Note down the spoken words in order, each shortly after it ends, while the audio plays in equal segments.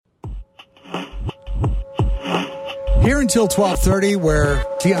Here until 12:30, where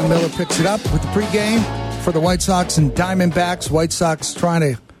Deion Miller picks it up with the pregame for the White Sox and Diamondbacks. White Sox trying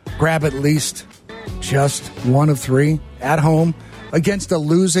to grab at least just one of three at home against the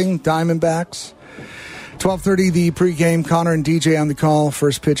losing Diamondbacks. 12:30, the pregame. Connor and DJ on the call.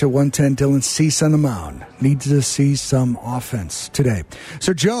 First pitch at 1:10. Dylan Cease on the mound. Needs to see some offense today.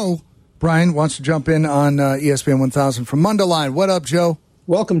 So Joe Brian wants to jump in on ESPN 1000 from Mundelein. What up, Joe?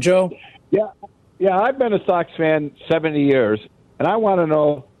 Welcome, Joe. Yeah, I've been a Sox fan 70 years, and I want to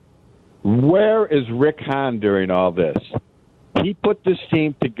know, where is Rick Hahn during all this? He put this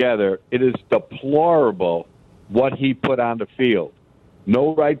team together. It is deplorable what he put on the field.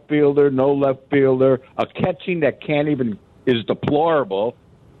 No right fielder, no left fielder, a catching that can't even is deplorable.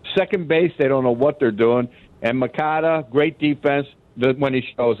 Second base, they don't know what they're doing. And Makata, great defense when he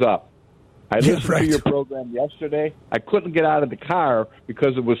shows up. I listened to your program yesterday. I couldn't get out of the car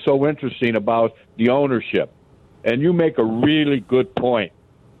because it was so interesting about the ownership. And you make a really good point.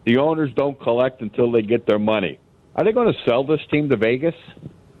 The owners don't collect until they get their money. Are they going to sell this team to Vegas?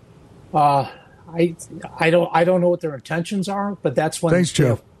 I don't know what their intentions are, but that's when. Thanks,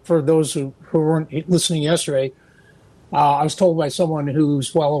 Joe. For those who weren't listening yesterday, I was told by someone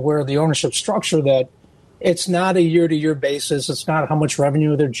who's well aware of the ownership structure that it's not a year-to-year basis. It's not how much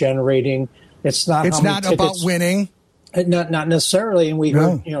revenue they're generating. It's not. It's not about winning. Not necessarily. And we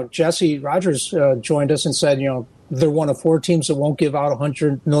heard, Jesse Rogers joined us and said, they're one of four teams that won't give out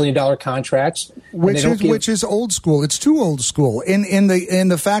 $100 million contracts, which is old school. It's too old school. And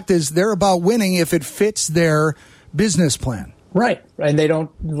the fact is, they're about winning if it fits their business plan. Right, and they don't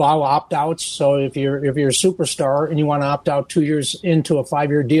allow opt-outs. So if you're a superstar and you want to opt out 2 years into a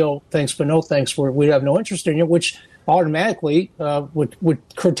 5-year deal, thanks but no thanks, we have no interest in you, which automatically would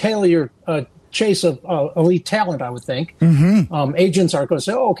curtail your chase of elite talent, I would think. Mm-hmm. Agents are going to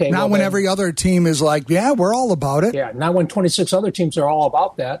say, okay. Not when every other team is like, yeah, we're all about it. Yeah, not when 26 other teams are all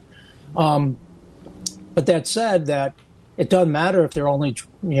about that. But that said, that it doesn't matter if they're only,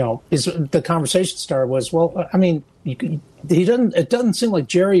 the conversation starter was, well, I mean, it doesn't seem like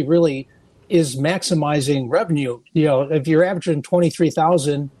Jerry really is maximizing revenue. If you're averaging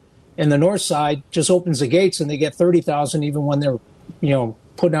 23,000 and the north side just opens the gates and they get 30,000 even when they're,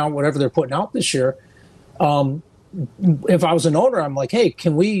 putting out whatever they're putting out this year. If I was an owner, I'm like, hey,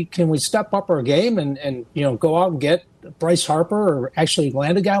 can we step up our game and go out and get Bryce Harper or actually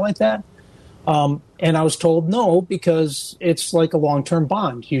land a guy like that? And I was told no, because it's like a long-term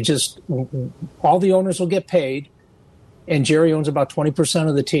bond. All the owners will get paid, and Jerry owns about 20%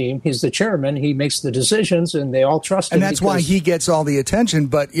 of the team. He's the chairman. He makes the decisions, and they all trust him. And that's why he gets all the attention.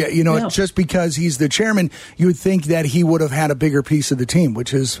 But, just because he's the chairman, you would think that he would have had a bigger piece of the team,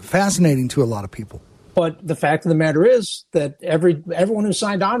 which is fascinating to a lot of people. But the fact of the matter is that everyone who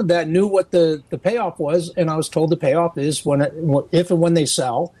signed on to that knew what the payoff was, and I was told the payoff is if and when they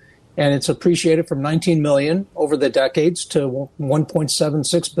sell. And it's appreciated from $19 million over the decades to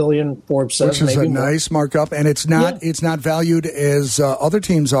 $1.76 billion, Forbes says. Which is a nice markup, and it's not valued as other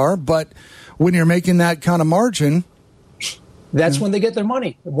teams are. But when you're making that kind of margin, that's when they get their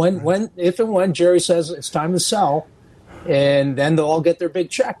money. If and when Jerry says it's time to sell, and then they'll all get their big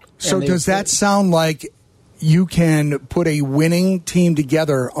check. So does that sound like you can put a winning team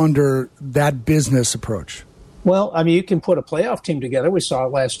together under that business approach? Well, I mean, you can put a playoff team together. We saw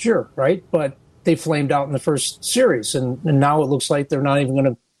it last year, right? But they flamed out in the first series, and now it looks like they're not even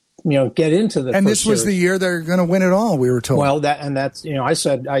going to, get into the. And first this was series. the year they're going to win it all. We were told. Well, that's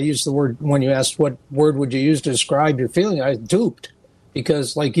I used the word when you asked what word would you use to describe your feeling. I was duped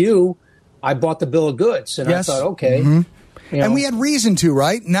because, like you, I bought the bill of goods, and I thought, okay. Mm-hmm. And we had reason to,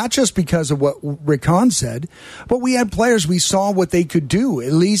 right? Not just because of what Rick Hahn said, but we had players, we saw what they could do,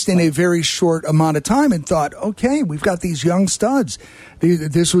 at least in a very short amount of time, and thought, okay, we've got these young studs.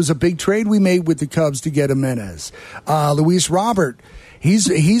 This was a big trade we made with the Cubs to get Jimenez. Luis Robert,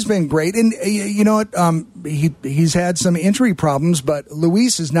 he's been great. And you know what? He's had some injury problems, but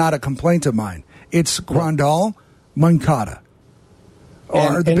Luis is not a complaint of mine. It's Grandal, Moncada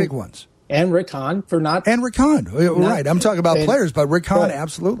are the big ones. And Rick Hahn And Rick Hahn, right. I'm talking about players, but Rick Hahn,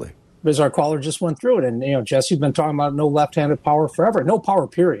 absolutely. Because our caller just went through it. And, Jesse's been talking about no left-handed power forever. No power,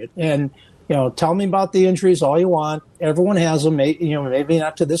 period. And, tell me about the injuries all you want. Everyone has them, maybe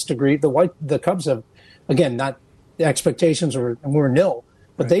not to this degree. The Cubs have, again, not the expectations were nil,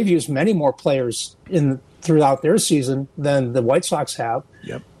 but they've used many more players throughout their season than the White Sox have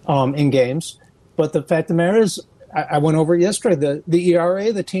in games. But the fact of the matter is, I went over it yesterday. The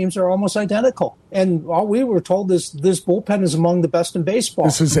ERA, the teams are almost identical, and all we were told is this bullpen is among the best in baseball.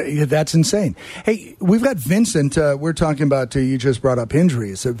 That's insane. Hey, we've got Vincent. We're talking about you just brought up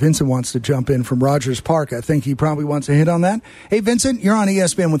injuries. Vincent wants to jump in from Rogers Park. I think he probably wants to hit on that. Hey, Vincent, you're on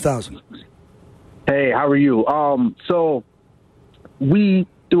ESPN 1000. Hey, how are you? So we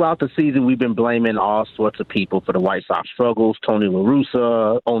throughout the season we've been blaming all sorts of people for the White Sox struggles. Tony La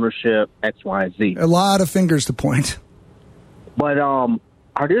Russa, ownership, X, Y, and Z. A lot of fingers to point. But are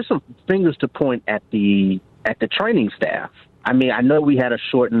there some fingers to point at the training staff? I mean, I know we had a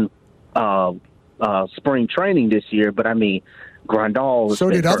shortened spring training this year, but I mean, Grandal has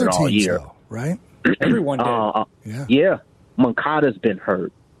been hurt all year, though, right? Everyone did. Yeah. Moncada's been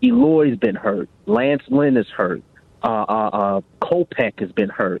hurt. Eloy's been hurt. Lance Lynn is hurt. Kopech has been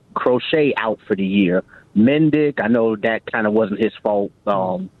hurt. Crochet out for the year. Mendick, I know that kind of wasn't his fault.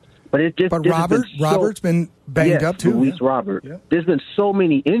 But it just. But Robert's been banged up too. Luis Robert. Yeah. There's been so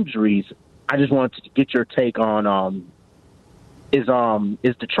many injuries. I just wanted to get your take on is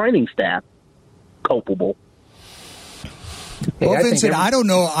the training staff culpable? Well, Vincent, I don't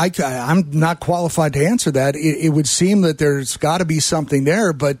know. I'm not qualified to answer that. It would seem that there's got to be something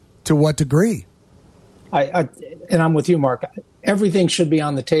there, but to what degree? And I'm with you, Mark. Everything should be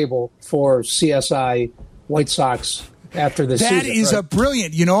on the table for CSI White Sox after this season. That is a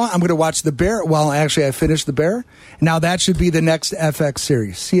brilliant. You know, I'm going to watch The Bear. Well, actually, I finished The Bear. Now that should be the next FX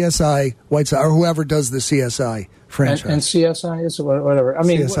series. CSI White Sox, or whoever does the CSI franchise. And CSI is whatever. I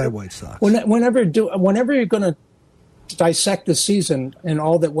mean, CSI White Sox. Whenever you're going to dissect the season and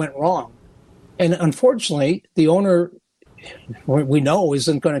all that went wrong, and unfortunately, the owner, we know,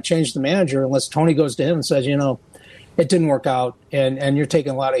 isn't going to change the manager unless Tony goes to him and says, it didn't work out, and you're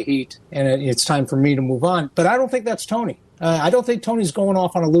taking a lot of heat, and it's time for me to move on. But I don't think that's Tony. I don't think Tony's going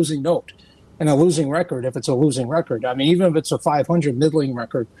off on a losing note and a losing record if it's a losing record. I mean, even if it's a 500 middling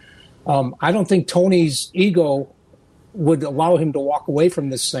record, I don't think Tony's ego would allow him to walk away from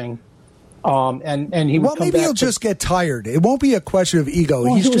this thing. And he would maybe he'll just get tired. It won't be a question of ego.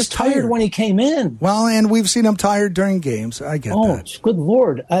 Well, He's he was just tired when he came in. Well, and we've seen him tired during games. I get that. Oh, good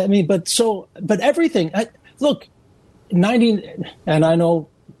Lord. I mean, but everything. Look, 90, and I know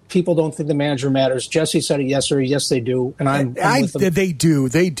people don't think the manager matters. Jesse said it yesterday. Yes, they do. And I'm with them. They do.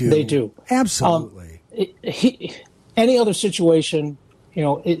 They do. Absolutely. Any other situation,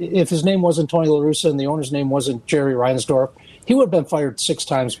 if his name wasn't Tony La Russa and the owner's name wasn't Jerry Reinsdorf, he would have been fired 6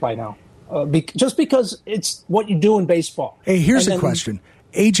 times by now. Just because it's what you do in baseball. Hey, here's a question.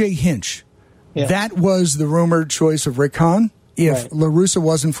 A.J. Hinch, that was the rumored choice of Rick Hahn. If La Russa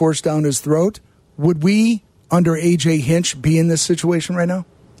wasn't forced down his throat, would we, under A.J. Hinch, be in this situation right now?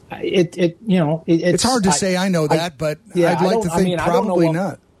 It's hard to say. I know that, but I'd like to think probably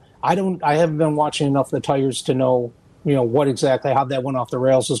not. I haven't been watching enough of the Tigers to know, what exactly, how that went off the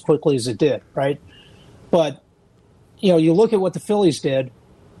rails as quickly as it did, right? But, you look at what the Phillies did,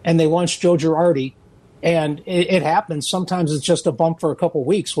 and they launched Joe Girardi, and it happens. Sometimes it's just a bump for a couple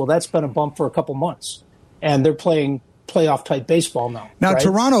weeks. Well, that's been a bump for a couple months, and they're playing playoff-type baseball now. Now, right?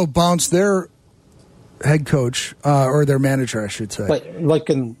 Toronto bounced their head coach, or their manager, I should say.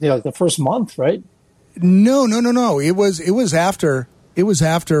 Like in the first month, right? No. It was after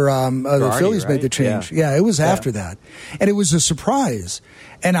the Phillies made the change. Yeah, it was after that, and it was a surprise.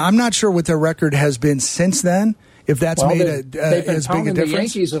 And I'm not sure what their record has been since then. If that's made as big a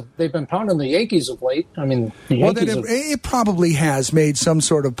difference. They've been pounding the Yankees of late. I mean, it probably has made some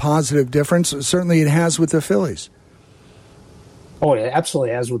sort of positive difference. Certainly, it has with the Phillies. Oh, it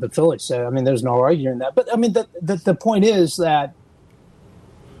absolutely has with the Phillies. I mean, there's no arguing that. But I mean, the point is that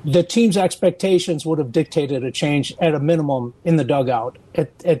the team's expectations would have dictated a change at a minimum in the dugout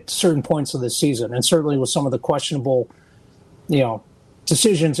at certain points of the season, and certainly with some of the questionable,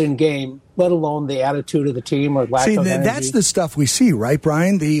 decisions in game, let alone the attitude of the team or lack of energy. That's the stuff we see, right,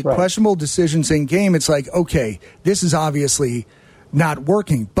 Brian? The questionable decisions in game. It's like, okay, this is obviously not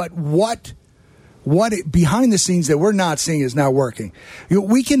working, but what behind the scenes that we're not seeing is not working.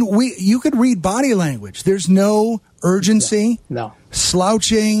 You could read body language. There's no urgency, no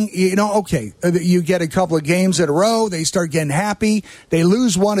slouching. Okay, you get a couple of games in a row, they start getting happy. They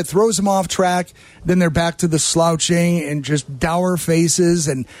lose one, it throws them off track. Then they're back to the slouching and just dour faces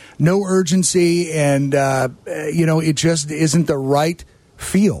and no urgency, and it just isn't the right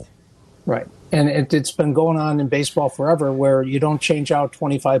feel. Right, and it's been going on in baseball forever, where you don't change out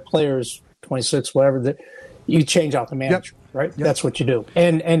 25 players. 26, whatever, that you change out the manager, right? Yep. That's what you do.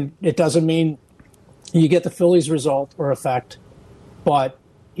 And it doesn't mean you get the Phillies result or effect, but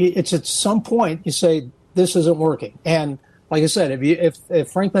it's at some point you say, this isn't working. And like I said,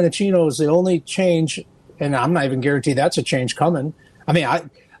 if Frank Menachino is the only change and I'm not even guaranteed that's a change coming. I mean,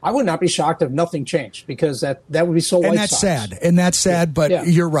 I would not be shocked if nothing changed, because that would be so White Sox. And that's sad, but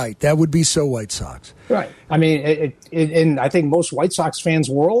you're right. That would be so White Sox. Right. I mean, and I think most White Sox fans'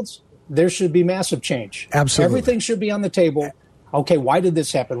 worlds, there should be massive change. Absolutely. Everything should be on the table. Okay, why did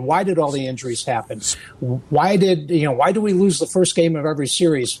this happen? Why did all the injuries happen? Why do we lose the first game of every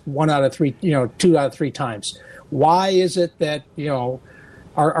series 2 out of 3 times? Why is it that,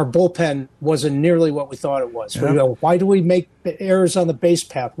 our bullpen wasn't nearly what we thought it was? Yeah. Why do we make errors on the base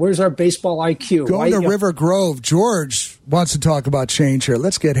path? Where's our baseball IQ? Going to River Grove. George wants to talk about change here.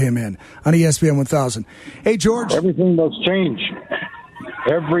 Let's get him in on ESPN 1000. Hey, George. Everything must change.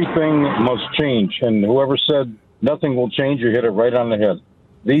 Everything must change. And whoever said nothing will change, you hit it right on the head.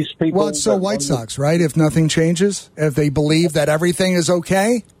 These people. Well, it's so White Sox, right? If nothing changes, if they believe that everything is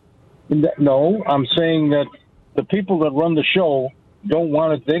okay. No, I'm saying that the people that run the show don't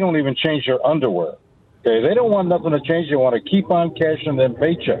want it. They don't even change their underwear. Okay, they don't want nothing to change. They want to keep on cashing their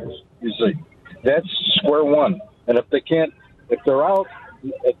paychecks. You see, that's square one. And if they can't, if they're out,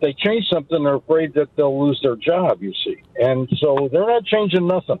 if they change something, they're afraid that they'll lose their job. You see, and so they're not changing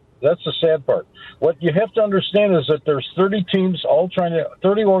nothing. That's the sad part. What you have to understand is that there's 30 teams,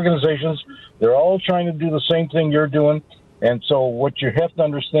 30 organizations. They're all trying to do the same thing you're doing. And so what you have to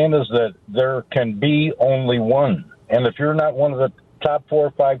understand is that there can be only one. And if you're not one of the top 4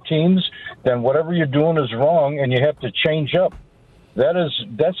 or 5 teams, then whatever you're doing is wrong, and you have to change up.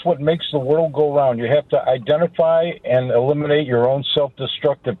 That's what makes the world go round. You have to identify and eliminate your own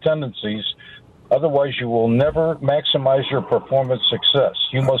self-destructive tendencies. Otherwise, you will never maximize your performance success.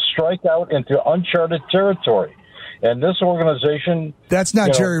 You must strike out into uncharted territory. And this organization... That's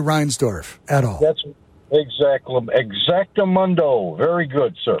not Jerry Reinsdorf at all. That's exactamundo. Very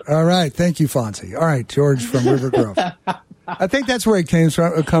good, sir. All right. Thank you, Fonzie. All right, George from River Grove. I think that's where it comes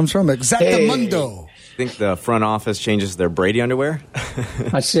from. Exactamundo. I think the front office changes their Brady underwear.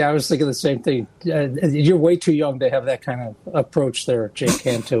 I was thinking the same thing. You're way too young to have that kind of approach there, Jake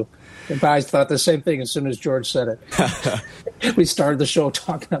Cantu. But I thought the same thing as soon as George said it. We started the show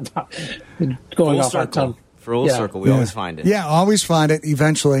talking about going off our tongue. Full circle, we always find it. Yeah, always find it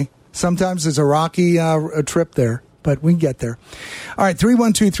eventually. Sometimes it's a rocky a trip there, but we can get there. All right,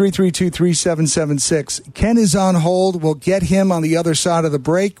 312-332-3776. Ken is on hold. We'll get him on the other side of the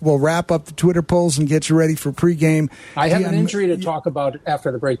break. We'll wrap up the Twitter polls and get you ready for pregame. I have an injury to talk about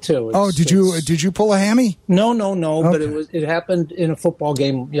after the break, too. Did you pull a hammy? No, Okay. But it happened in a football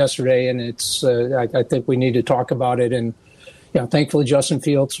game yesterday, and it's I think we need to talk about it. And thankfully Justin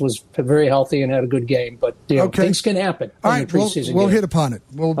Fields was very healthy and had a good game. But things can happen. All right, we'll hit upon it.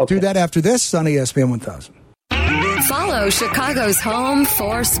 We'll do that after this on ESPN 1000. Follow Chicago's home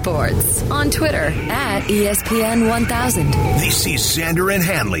for sports on Twitter at ESPN 1000. This is Sander and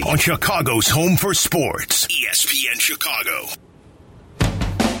Hanley on Chicago's home for sports, ESPN Chicago.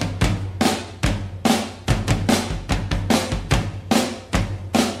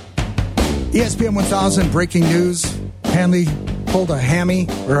 ESPN 1000 breaking news. Hanley pulled a hammy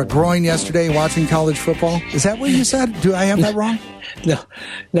or a groin yesterday watching college football. Is that what you said? Do I have that wrong?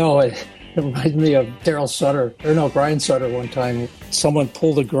 No. It reminds me of Brian Sutter one time. Someone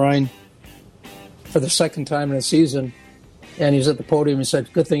pulled a groin for the second time in a season, and he was at the podium and said,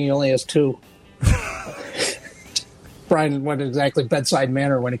 good thing he only has 2. Brian went exactly bedside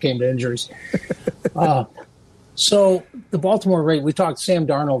manner when it came to injuries. So the Baltimore Ravens, we talked, Sam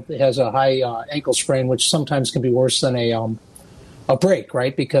Darnold has a high ankle sprain, which sometimes can be worse than a break,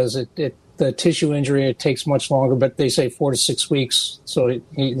 right? Because the tissue injury, it takes much longer, but they say 4 to 6 weeks. So,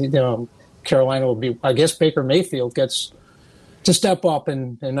 Carolina will be, I guess Baker Mayfield gets to step up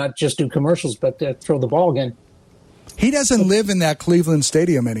and not just do commercials, but throw the ball again. He doesn't live in that Cleveland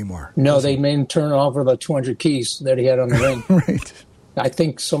stadium anymore. No, they may turn over the 200 keys that he had on the ring. Right. I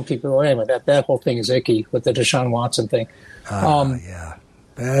think some people are, anyway, that whole thing is icky with the Deshaun Watson thing. Yeah.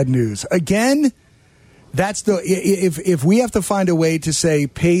 Bad news. Again, that's if we have to find a way to say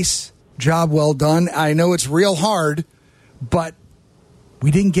pace, job well done, I know it's real hard, but we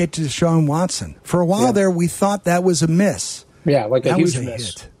didn't get to Deshaun Watson. For a while there, we thought that was a miss. Yeah, like a huge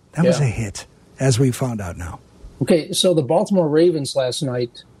miss. That was a hit, as we found out now. Okay, so the Baltimore Ravens last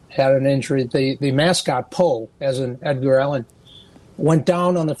night had an injury. The mascot, Poe, as in Edgar Allan, went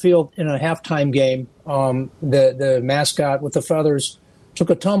down on the field in a halftime game. The mascot with the feathers took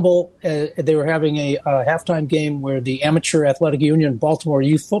a tumble. They were having a halftime game where the Amateur Athletic Union Baltimore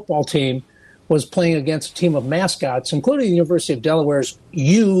youth football team was playing against a team of mascots, including the University of Delaware's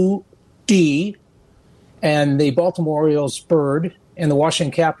UD and the Baltimore Orioles Bird and the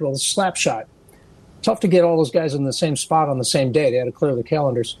Washington Capitals Slapshot. Tough to get all those guys in the same spot on the same day. They had to clear the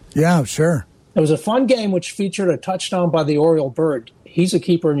calendars. Yeah, sure. It was a fun game which featured a touchdown by the Oriole Bird. He's a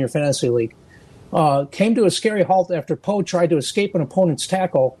keeper in your fantasy league. Came to a scary halt after Poe tried to escape an opponent's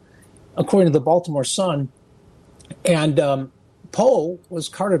tackle, according to the Baltimore Sun. And Poe was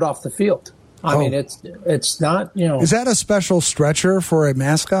carted off the field. I mean, it's not, Is that a special stretcher for a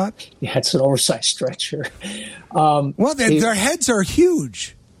mascot? Yeah, it's an oversized stretcher. Well, their heads are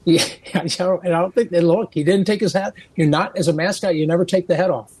huge. Yeah, and I don't think look. He didn't take his hat. You're not, as a mascot, you never take the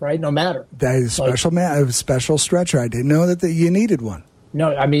head off, right? No matter. That is a special stretcher. I didn't know that you needed one.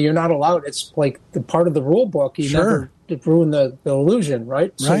 No, I mean, you're not allowed. It's like the part of the rule book. You never ruin the illusion,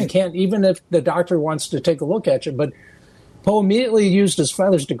 right? So you can't, even if the doctor wants to take a look at you. But Poe immediately used his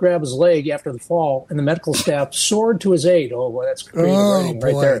feathers to grab his leg after the fall, and the medical staff soared to his aid. Oh, boy, that's creative writing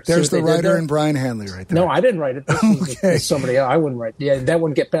right there. There's the writer and Brian Hanley right there. No, I didn't write it. This is somebody else. I wouldn't write it. Yeah, that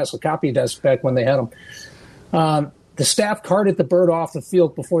wouldn't get past the copy desk back when they had them. The staff carted the bird off the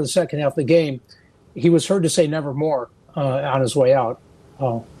field before the second half of the game. He was heard to say nevermore on his way out.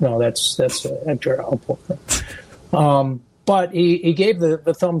 Oh, no, that's Edgar Allan. But he gave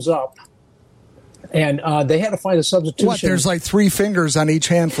the thumbs up. And they had to find a substitution. What? There's like 3 fingers on each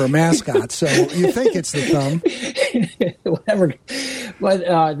hand for a mascot, so you think it's the thumb. Whatever.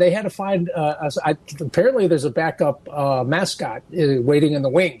 But they had to find, apparently there's a backup mascot waiting in the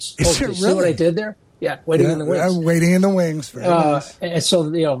wings. Is it really? See what I did there? Yeah, waiting in the wings. Waiting in the wings. Very nice. And so,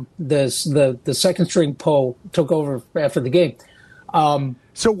 the second string Poe took over after the game.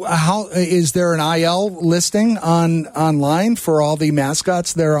 So how is there an IL listing online for all the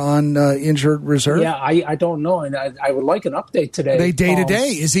mascots that are on injured reserve? Yeah, I don't know, and I would like an update today. Are they day to day?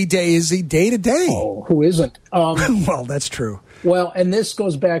 Is he day to day? Oh, who isn't? Well, that's true. Well, and this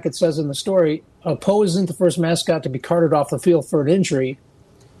goes back. It says in the story, Poe isn't the first mascot to be carted off the field for an injury.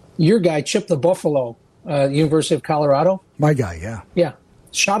 Your guy, Chip the Buffalo, University of Colorado. My guy, yeah,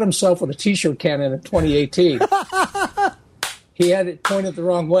 shot himself with a T-shirt cannon in 2018. He had it pointed the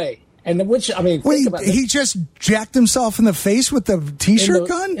wrong way, and think about he just jacked himself in the face with the T-shirt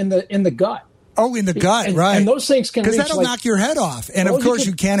gun in the gut. Oh, in the gut, right? And those things can, because that'll knock your head off. And of course,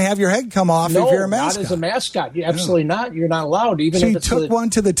 you can't have your head come off if you're a mascot. Not as a mascot. You absolutely not. You're not allowed. Even if he took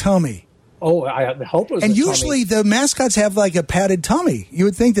one to the tummy. Oh, I hope it was. And usually the mascots have like a padded tummy. You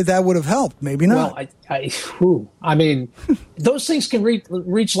would think that would have helped. Maybe not. Well, I mean, those things can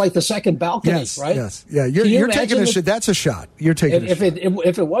reach like the second balcony, right? Yes, yeah. You're taking a shot. That's a shot. You're taking a shot.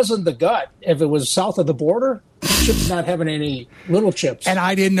 If it wasn't the gut, if it was south of the border, Chip's not having any little chips. And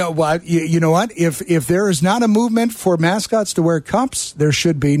I didn't know what. You know what? If there is not a movement for mascots to wear cups, there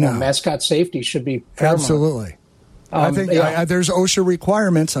should be now. Mascot safety should be paramount. Absolutely. I think there's OSHA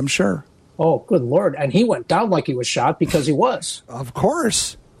requirements, I'm sure. Oh, good Lord. And he went down like he was shot because he was. Of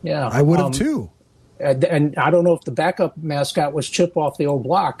course. Yeah. I would have too. And I don't know if the backup mascot was Chip off the old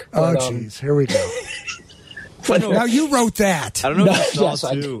block. But, jeez. Here we go. But now you wrote that. I don't know if you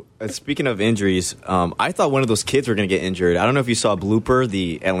saw, too. Speaking of injuries, I thought one of those kids were going to get injured. I don't know if you saw Blooper,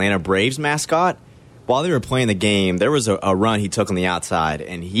 the Atlanta Braves mascot. While they were playing the game, there was a run he took on the outside,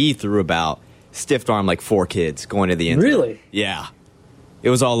 and he threw about stiff arm like 4 kids going to the end. Really? Yeah. It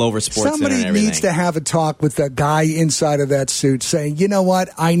was all over Sports Center and everything. Needs to have a talk with the guy inside of that suit saying, you know what,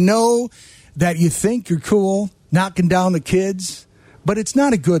 I know that you think you're cool knocking down the kids, but it's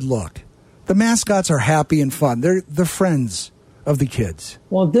not a good look. The mascots are happy and fun. They're the friends of the kids.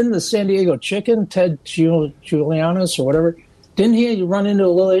 Well, didn't the San Diego Chicken, Ted Julianis or whatever, didn't he run into a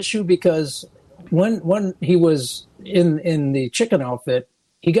little issue because when he was in the chicken outfit,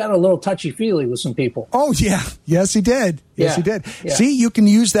 he got a little touchy-feely with some people. Oh, yeah. Yes, he did. Yes, he did. Yeah. See, you can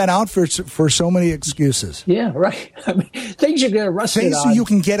use that out for so many excuses. Yeah, right. I mean, things you get arrested things on. You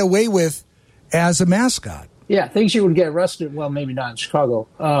can get away with as a mascot. Yeah, things you would get arrested, well, maybe not in Chicago.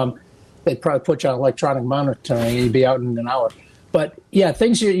 They'd probably put you on electronic monitoring and you'd be out in an hour. But, yeah,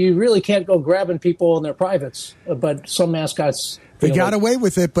 things you really can't go grabbing people in their privates. But some mascots... They got away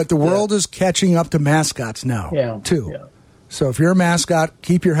with it, but the world is catching up to mascots now, too. Yeah. So if you're a mascot,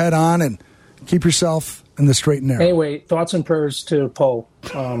 keep your head on and keep yourself in the straight and narrow. Anyway, thoughts and prayers to Poe.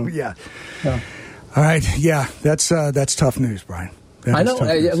 Yeah. All right. Yeah, that's tough news, Brian. I know.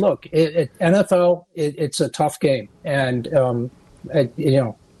 Look, NFL, it's a tough game. And,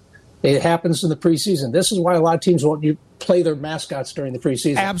 it happens in the preseason. This is why a lot of teams won't play their mascots during the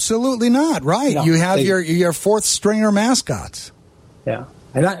preseason. Absolutely not. Right. No, you have your fourth stringer mascots. Yeah.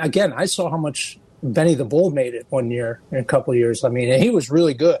 And I saw how much Benny the Bull made it one year in a couple of years. I mean, and he was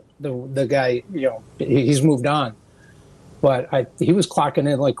really good. The guy, he's moved on, but he was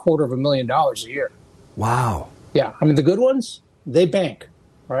clocking in like $250,000 a year. Wow. Yeah, I mean the good ones, they bank,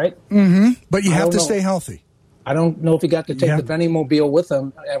 right? Mm-hmm. But you have to stay healthy. I don't know if he got to take the Benny Mobile with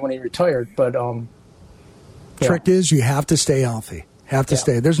him when he retired, but trick is you have to stay healthy. Have to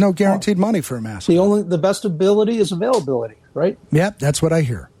stay. There's no guaranteed money for a mascot. The best ability is availability, right? Yep, that's what I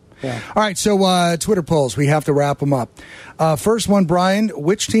hear. Yeah. All right, so Twitter polls, we have to wrap them up. First one, Brian,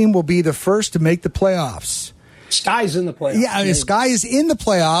 which team will be the first to make the playoffs? Sky's in the playoffs. Yeah, Sky is in the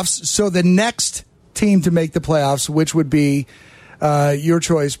playoffs, so the next team to make the playoffs, which would be your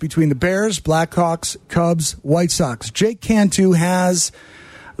choice between the Bears, Blackhawks, Cubs, White Sox. Jake Cantu has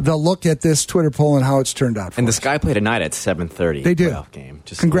the look at this Twitter poll and how it's turned out. And the Sky played tonight at 7:30. They do. Playoff game.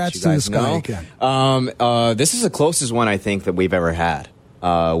 Just congrats to the Sky again. This is the closest one I think that we've ever had.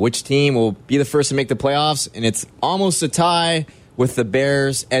 Which team will be the first to make the playoffs? And it's almost a tie with the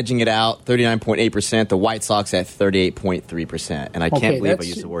Bears edging it out, 39.8%. The White Sox at 38.3%. And I can't believe I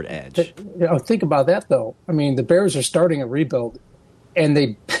used the word edge. Think about that, though. I mean, the Bears are starting a rebuild,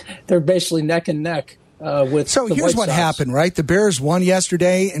 and they're basically neck and neck. So here's what happened, right? The Bears won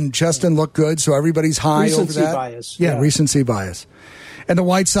yesterday, and Justin looked good, so everybody's high recency over that. Bias. Yeah, recency bias. And the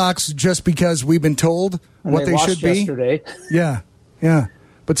White Sox, just because we've been told what they should be. Yesterday. Yeah.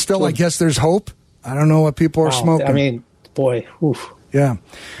 But still, I guess there's hope. I don't know what people are smoking. I mean, boy. Oof. Yeah.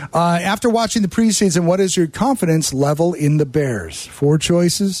 After watching the preseason, what is your confidence level in the Bears? 4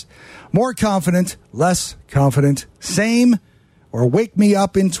 choices. More confident, less confident, same, or wake me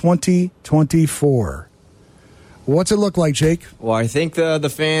up in 2024. What's it look like, Jake? Well, I think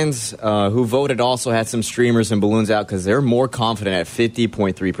the fans who voted also had some streamers and balloons out because they're more confident at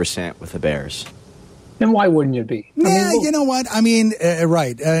 50.3% with the Bears. And why wouldn't you be? You know what? I mean,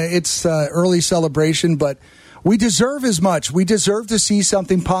 right. It's early celebration, but we deserve as much. We deserve to see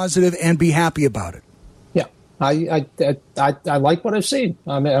something positive and be happy about it. Yeah. I like what I've seen.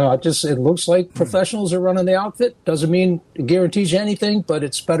 I mean, it looks like professionals are running the outfit. Doesn't mean it guarantees you anything, but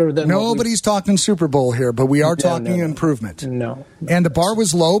it's better than nobody's talking Super Bowl here, but we are talking improvement. No, and the bar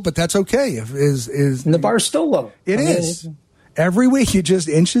was low, but that's okay. And the bar's still low. It is. Every week it just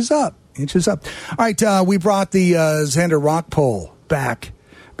inches up. All right, we brought the Xander Rock poll back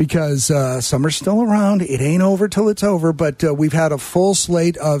because summer's still around. It ain't over till it's over, but we've had a full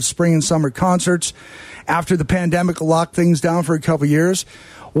slate of spring and summer concerts after the pandemic locked things down for a couple years.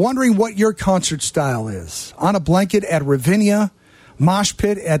 Wondering what your concert style is. On a blanket at Ravinia, mosh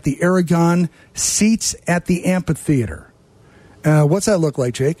pit at the Aragon, seats at the amphitheater. What's that look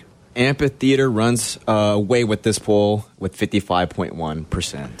like, Jake? Amphitheater runs away with this poll with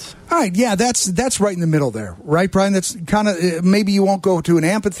 55.1%. All right, yeah, that's right in the middle there, right, Brian? That's kind of maybe you won't go to an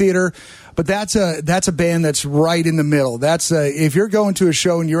amphitheater, but that's a band that's right in the middle. That's if you're going to a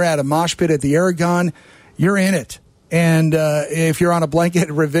show and you're at a mosh pit at the Aragon, you're in it. And if you're on a blanket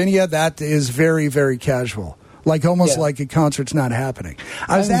at Ravinia, that is very, very casual. Like almost like a concert's not happening.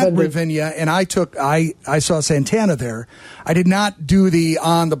 I was at Ravinia and I saw Santana there. I did not do the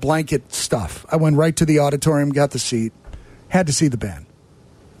on the blanket stuff. I went right to the auditorium, got the seat, had to see the band.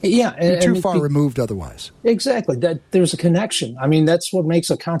 Yeah, you're too far removed otherwise. Exactly. There's a connection. I mean, that's what makes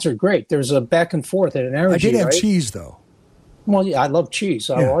a concert great. There's a back and forth and an energy. I did have cheese though. Well, yeah, I love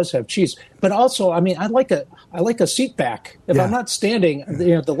cheese. I always have cheese. But also, I mean, I like a seat back. If I'm not standing,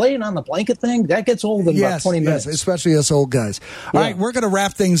 the laying on the blanket thing, that gets old in about 20 minutes. Yes, especially us old guys. All right, we're going to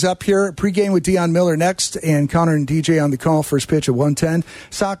wrap things up here. Pre-game with Dion Miller next, and Connor and DJ on the call. First pitch at 1:10.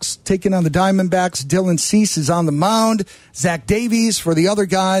 Sox taking on the Diamondbacks. Dylan Cease is on the mound. Zach Davies for the other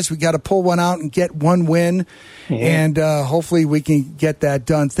guys. We got to pull one out and get one win, and hopefully we can get that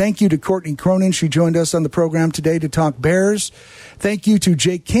done. Thank you to Courtney Cronin. She joined us on the program today to talk Bears. Thank you to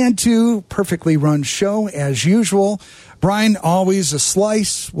Jake Cantu. Perfectly run show as usual. Brian, always a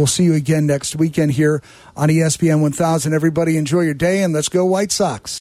slice. We'll see you again next weekend here on ESPN 1000. Everybody enjoy your day, and let's go White Sox.